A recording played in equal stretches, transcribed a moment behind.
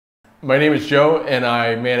My name is Joe and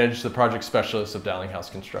I manage the project specialist of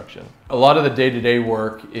Dalinghaus Construction. A lot of the day-to-day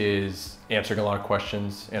work is answering a lot of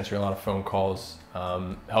questions, answering a lot of phone calls,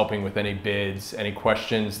 helping with any bids, any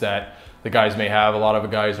questions that the guys may have. A lot of the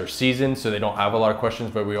guys are seasoned, so they don't have a lot of questions,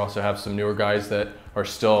 but we also have some newer guys that are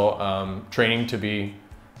still training to be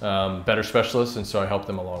better specialists, and so I help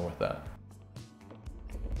them along with that.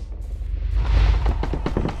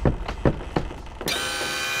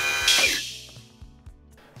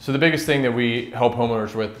 So the biggest thing that we help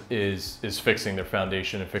homeowners with is fixing their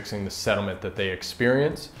foundation and fixing the settlement that they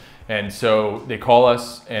experience. And so they call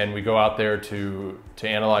us and we go out there to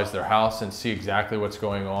analyze their house and see exactly what's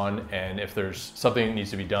going on. And if there's something that needs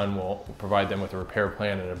to be done, we'll provide them with a repair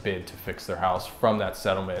plan and a bid to fix their house from that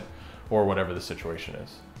settlement or whatever the situation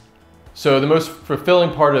is. So the most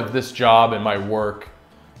fulfilling part of this job and my work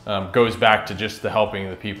goes back to just the helping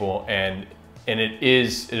the people, and it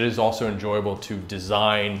is also enjoyable to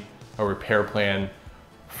design a repair plan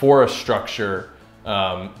for a structure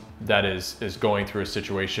that is going through a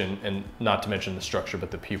situation, and not to mention the structure, but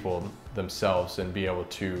the people themselves, and be able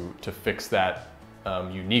to fix that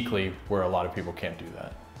uniquely where a lot of people can't do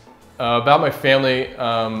that. About my family,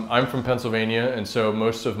 I'm from Pennsylvania, and so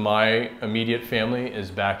most of my immediate family is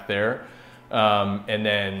back there. And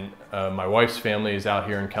then my wife's family is out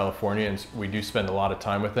here in California, and we do spend a lot of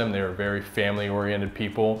time with them. They're very family-oriented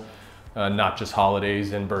people, not just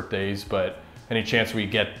holidays and birthdays, but any chance we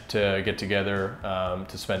get together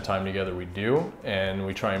to spend time together, we do. And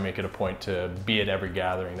we try and make it a point to be at every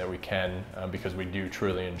gathering that we can, because we do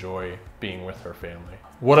truly enjoy being with our family.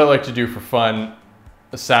 What I like to do for fun,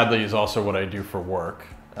 sadly, is also what I do for work.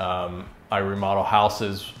 I remodel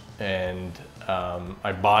houses, and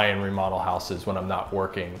I buy and remodel houses when I'm not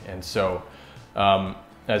working. And so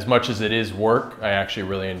as much as it is work, I actually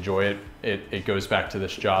really enjoy it. It goes back to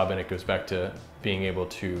this job, and it goes back to being able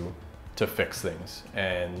to fix things.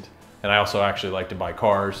 And I also actually like to buy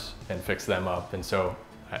cars and fix them up. And so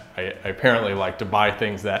I apparently like to buy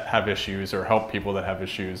things that have issues or help people that have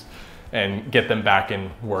issues and get them back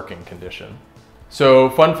in working condition.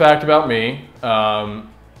 So fun fact about me,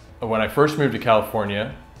 when I first moved to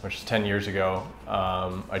California, which is 10 years ago,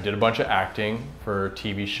 I did a bunch of acting for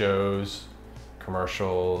TV shows,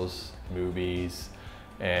 commercials, movies,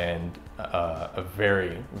 and a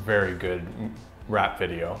very, very good rap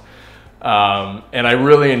video. And I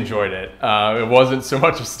really enjoyed it. It wasn't so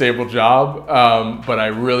much a stable job, but I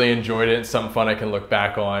really enjoyed it. It's something fun I can look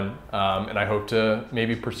back on, and I hope to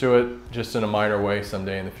maybe pursue it just in a minor way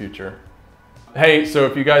someday in the future. Hey, so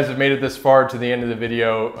if you guys have made it this far to the end of the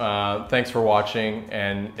video, thanks for watching.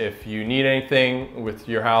 And if you need anything with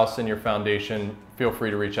your house and your foundation, feel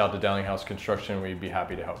free to reach out to Dalinghaus Construction. We'd be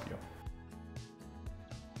happy to help you.